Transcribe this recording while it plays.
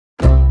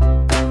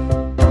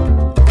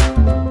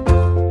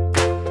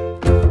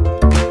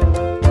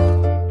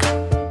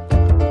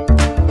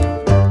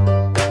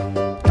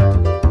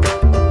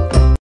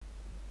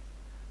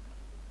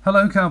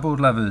Hello cardboard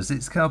lovers,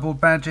 it's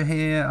Cardboard Badger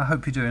here. I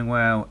hope you're doing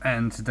well,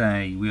 and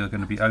today we are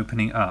going to be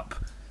opening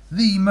up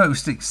the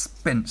most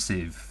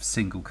expensive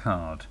single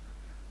card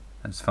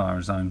as far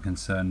as I'm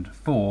concerned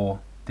for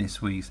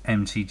this week's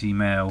MTG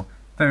Mail.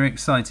 Very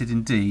excited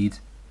indeed.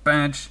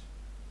 Badge,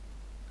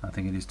 I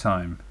think it is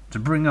time to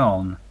bring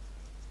on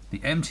the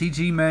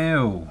MTG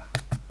Mail.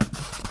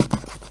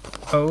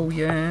 Oh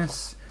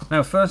yes.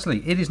 Now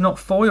firstly, it is not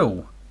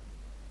foil.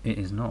 It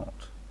is not.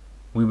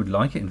 We would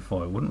like it in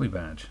foil, wouldn't we,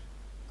 Badge?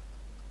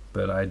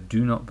 But I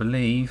do not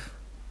believe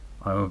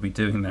I will be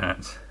doing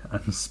that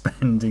and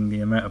spending the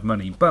amount of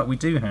money. But we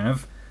do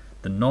have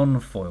the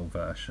non-foil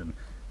version.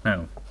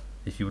 Now,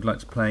 if you would like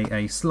to play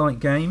a slight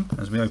game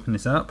as we open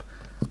this up,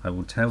 I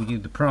will tell you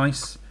the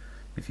price.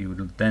 If you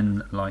would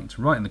then like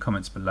to write in the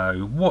comments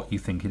below what you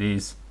think it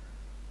is,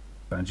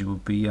 Badger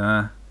would be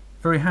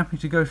very happy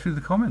to go through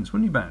the comments,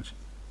 wouldn't you, Badge?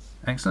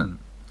 Excellent.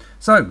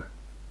 So,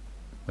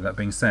 with that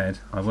being said,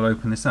 I will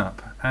open this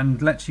up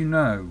and let you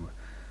know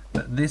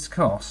that this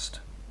cost,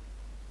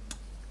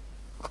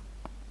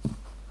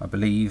 I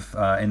believe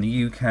in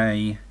the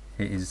UK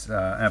it is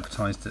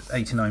advertised at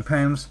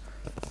 £89,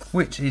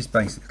 which is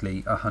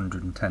basically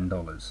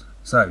 $110.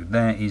 So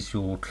there is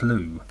your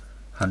clue,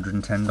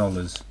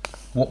 $110.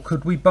 What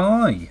could we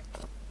buy?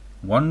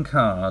 One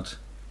card,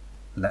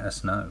 let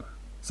us know.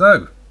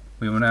 So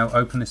we will now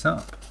open this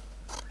up.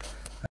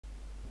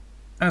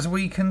 As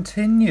we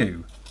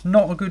continue,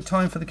 not a good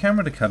time for the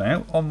camera to cut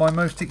out on my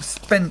most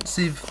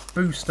expensive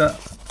booster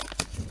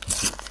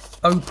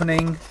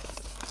opening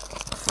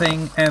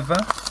thing ever.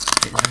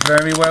 It's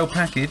very well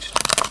packaged.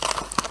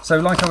 So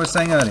like I was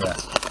saying earlier,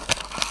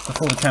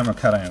 before the camera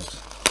cut out,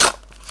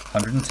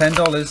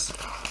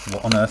 $110.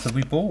 What on earth have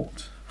we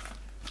bought?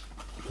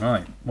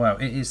 Right, well,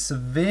 it is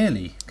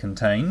severely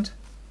contained.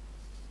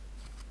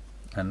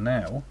 And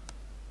now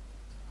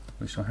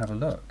we shall have a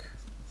look.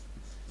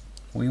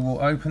 We will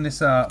open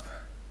this up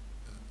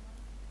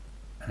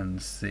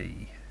and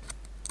see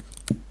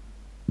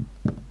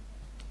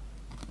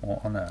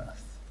what on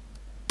earth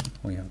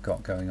we have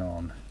got going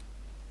on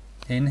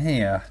in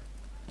here.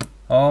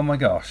 Oh my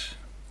gosh,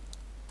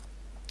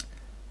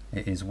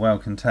 it is well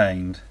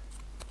contained.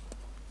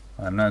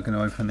 I'm now going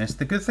to open this.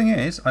 The good thing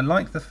is, I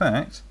like the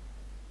fact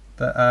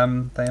that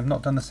they have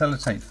not done the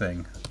sellotape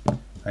thing.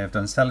 They have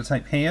done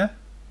sellotape here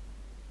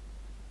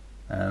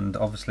and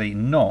obviously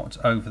not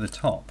over the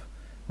top,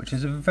 which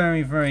is a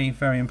very, very,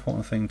 very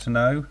important thing to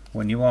know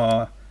when you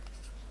are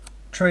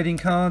trading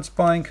cards,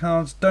 buying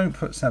cards. Don't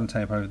put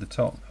sellotape over the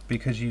top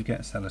because you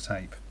get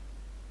sellotape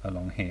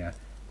along here,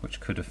 which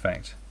could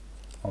affect,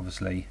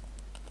 obviously,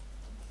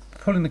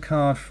 pulling the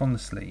card from the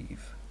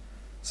sleeve.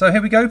 So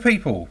here we go,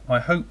 people. I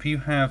hope you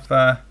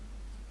have,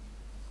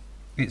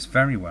 it's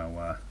very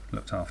well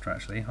looked after,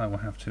 actually. I will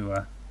have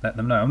to let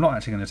them know. I'm not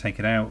actually going to take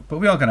it out, but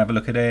we are going to have a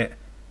look at it.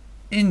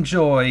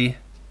 Enjoy.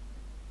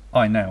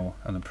 I now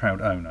am the proud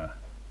owner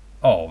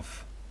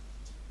of...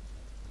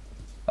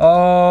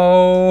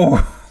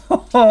 Oh,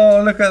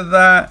 oh, look at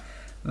that.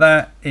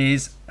 That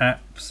is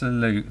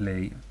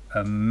absolutely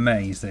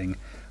amazing.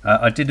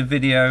 I did a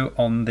video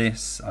on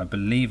this, I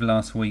believe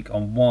last week,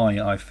 on why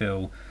I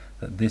feel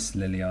that this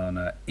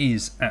Liliana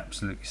is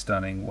absolutely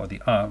stunning, why the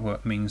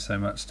artwork means so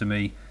much to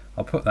me.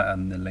 I'll put that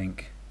in the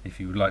link if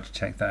you would like to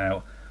check that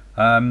out.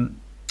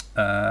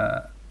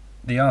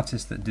 The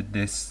artist that did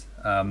this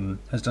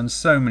has done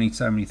so many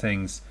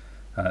things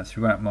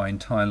throughout my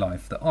entire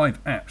life that I've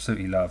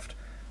absolutely loved,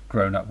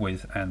 grown up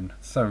with and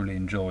thoroughly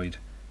enjoyed.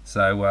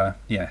 So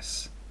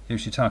yes,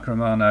 Yoshitaka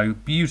Amano,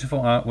 beautiful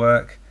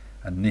artwork,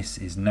 and this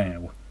is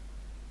now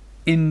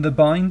in the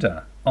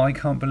binder. I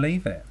can't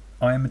believe it.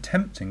 I am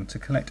attempting to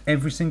collect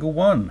every single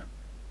one.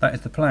 That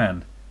is the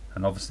plan,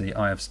 and obviously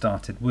I have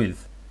started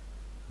with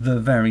the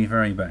very,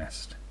 very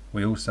best.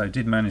 We also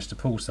did manage to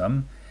pull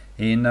some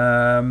in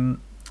a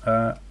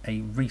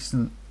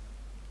recent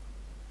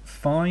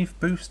 5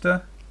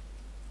 booster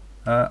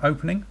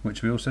opening,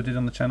 which we also did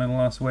on the channel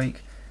last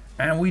week,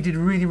 and we did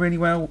really, really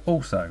well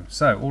also.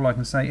 So all I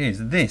can say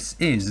is this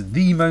is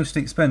the most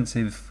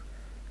expensive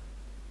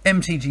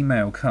MTG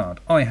Mail card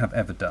I have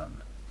ever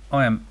done.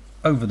 I am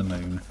over the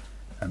moon,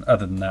 and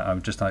other than that I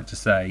would just like to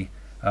say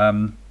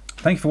thank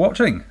you for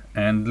watching,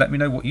 and let me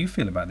know what you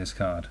feel about this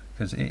card,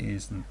 because it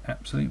is an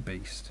absolute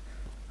beast.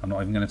 I'm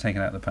not even going to take it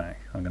out of the pack.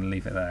 I'm going to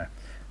leave it there.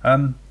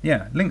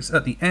 Yeah, links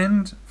at the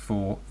end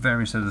for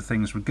various other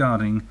things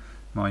regarding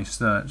my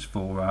search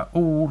for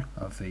all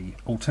of the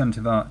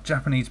alternative art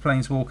Japanese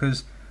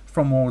planeswalkers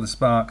from War of the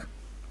Spark.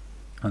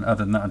 And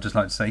other than that, I'd just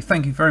like to say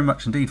thank you very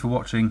much indeed for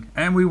watching,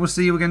 and we will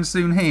see you again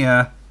soon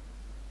here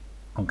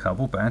on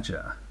Cardboard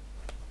Badger.